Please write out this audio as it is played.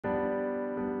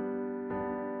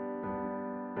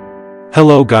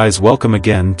Hello guys, welcome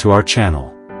again to our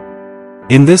channel.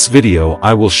 In this video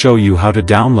I will show you how to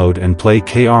download and play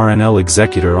Krnl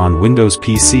Executor on Windows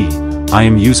PC. I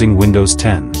am using Windows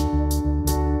 10.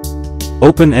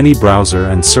 Open any browser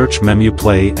and search menu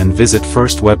play and visit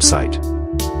first website.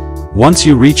 Once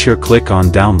you reach here, click on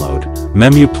download.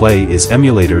 Menu play is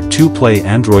emulator to play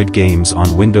Android games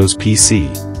on Windows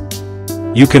PC.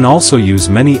 You can also use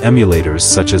many emulators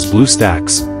such as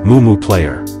BlueStacks, Mumu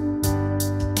Player.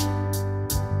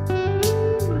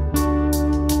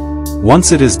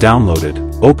 Once it is downloaded,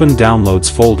 open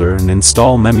Downloads folder and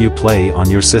install Menu Play on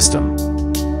your system.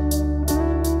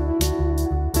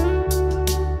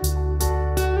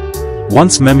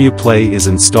 Once Menu Play is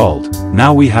installed,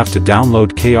 now we have to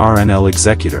download Krnl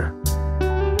Executor.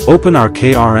 Open our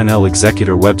Krnl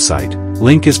Executor website,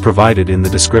 link is provided in the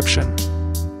description.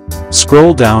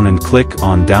 Scroll down and click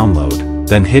on Download,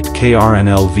 then hit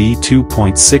Krnl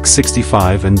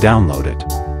v2.665 and download it.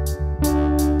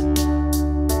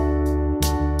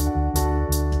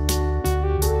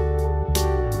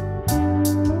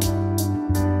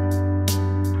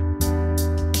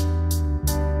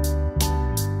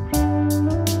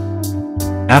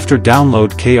 After download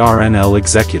Krnl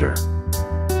Executor,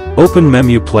 open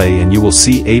Menu Play and you will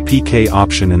see APK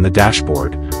option in the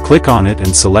dashboard. Click on it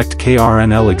and select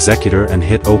Krnl Executor and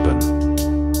hit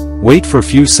Open. Wait for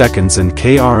few seconds and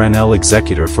Krnl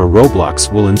Executor for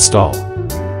Roblox will install.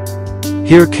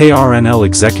 Here Krnl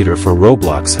Executor for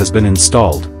Roblox has been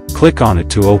installed. Click on it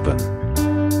to open.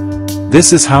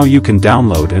 This is how you can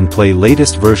download and play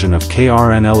latest version of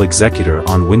Krnl Executor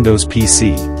on Windows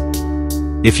PC.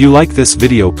 If you like this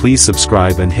video, please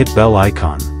subscribe and hit bell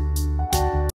icon.